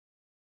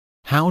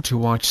How to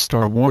watch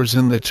Star Wars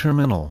in the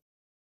terminal.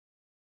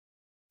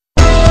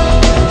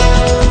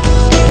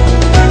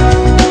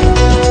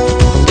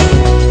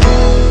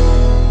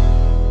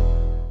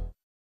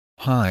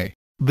 Hi,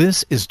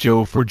 this is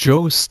Joe for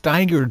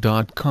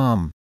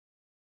joesteiger.com.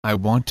 I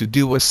want to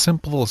do a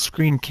simple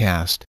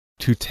screencast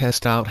to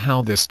test out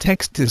how this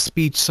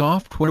text-to-speech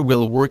software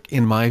will work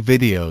in my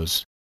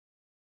videos.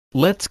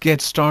 Let's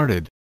get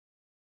started.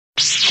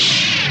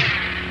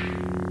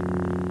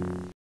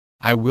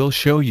 I will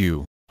show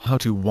you how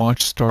to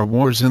watch Star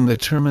Wars in the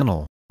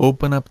terminal.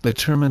 Open up the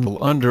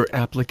terminal under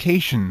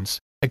Applications,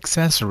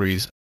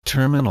 Accessories,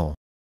 Terminal.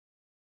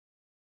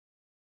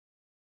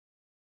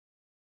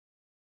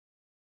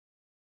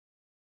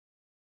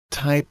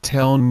 Type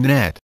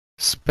telnet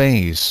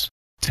space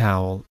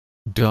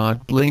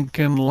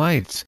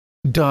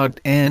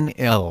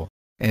towel.blinkenlights.nl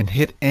and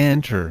hit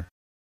enter.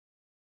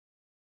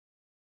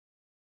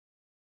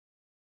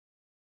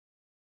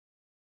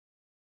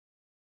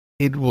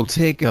 It will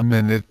take a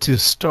minute to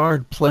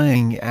start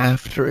playing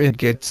after it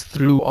gets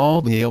through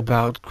all the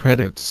About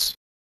credits.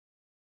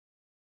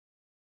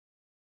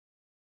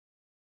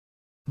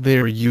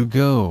 There you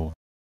go.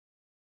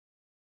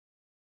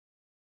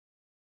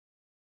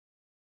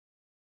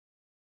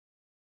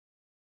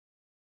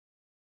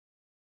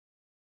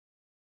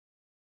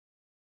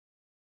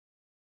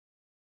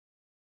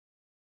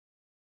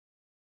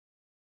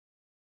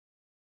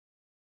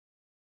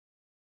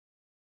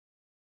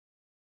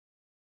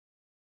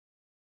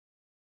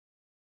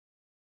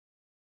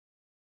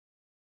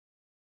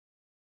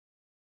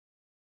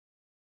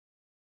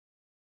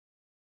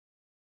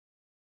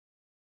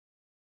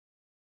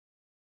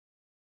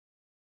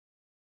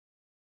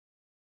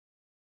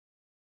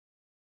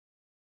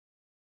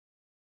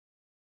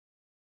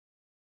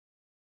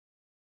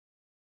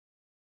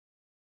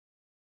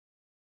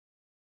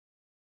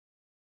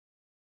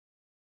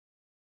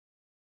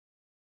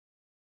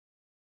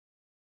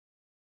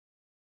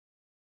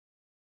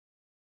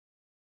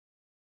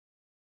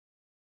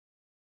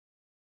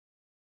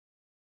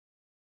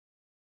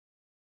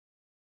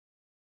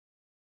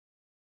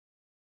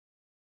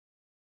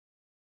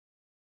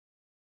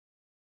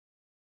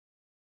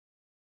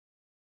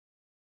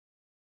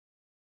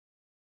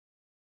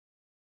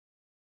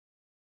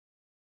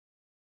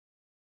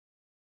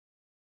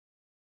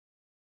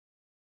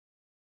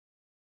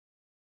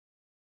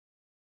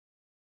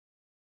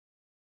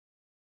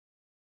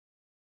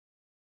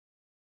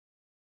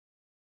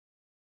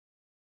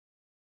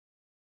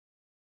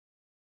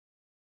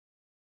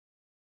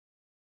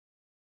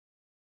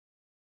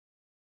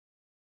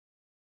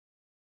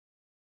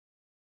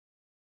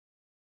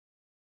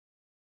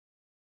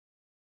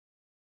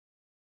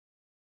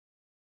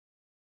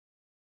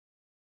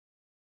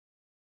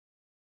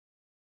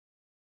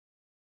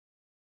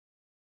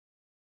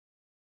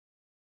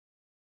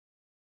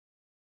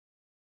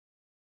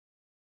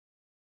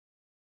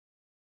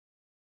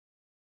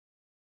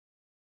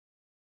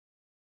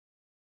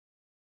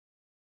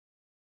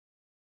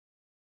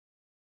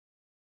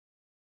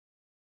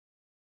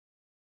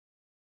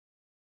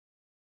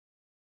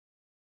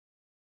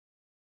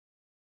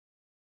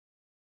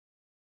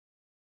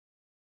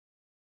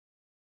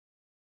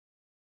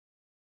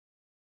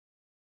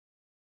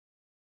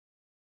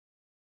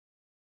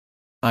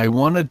 I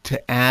wanted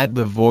to add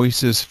the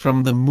voices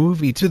from the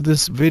movie to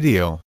this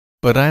video,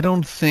 but I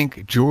don't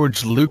think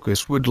George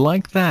Lucas would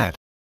like that.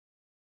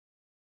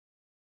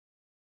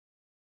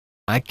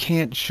 I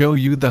can't show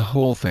you the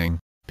whole thing,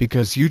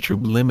 because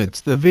YouTube limits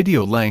the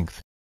video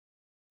length.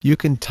 You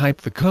can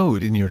type the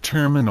code in your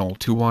terminal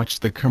to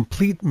watch the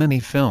complete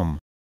mini-film.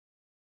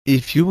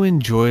 If you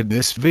enjoyed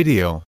this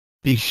video,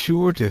 be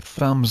sure to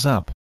thumbs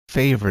up,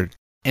 favorite,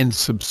 and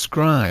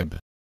subscribe.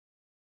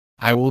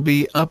 I will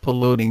be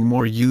uploading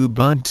more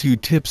Ubuntu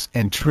tips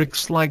and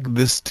tricks like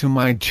this to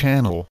my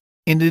channel,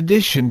 in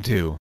addition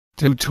to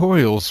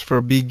tutorials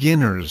for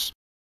beginners.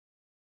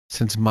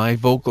 Since my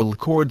vocal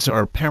cords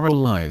are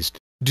paralyzed,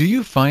 do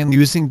you find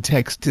using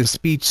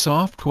text-to-speech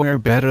software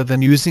better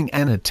than using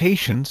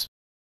annotations?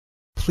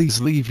 Please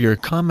leave your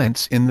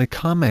comments in the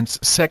comments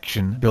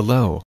section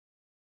below.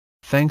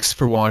 Thanks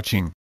for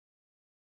watching.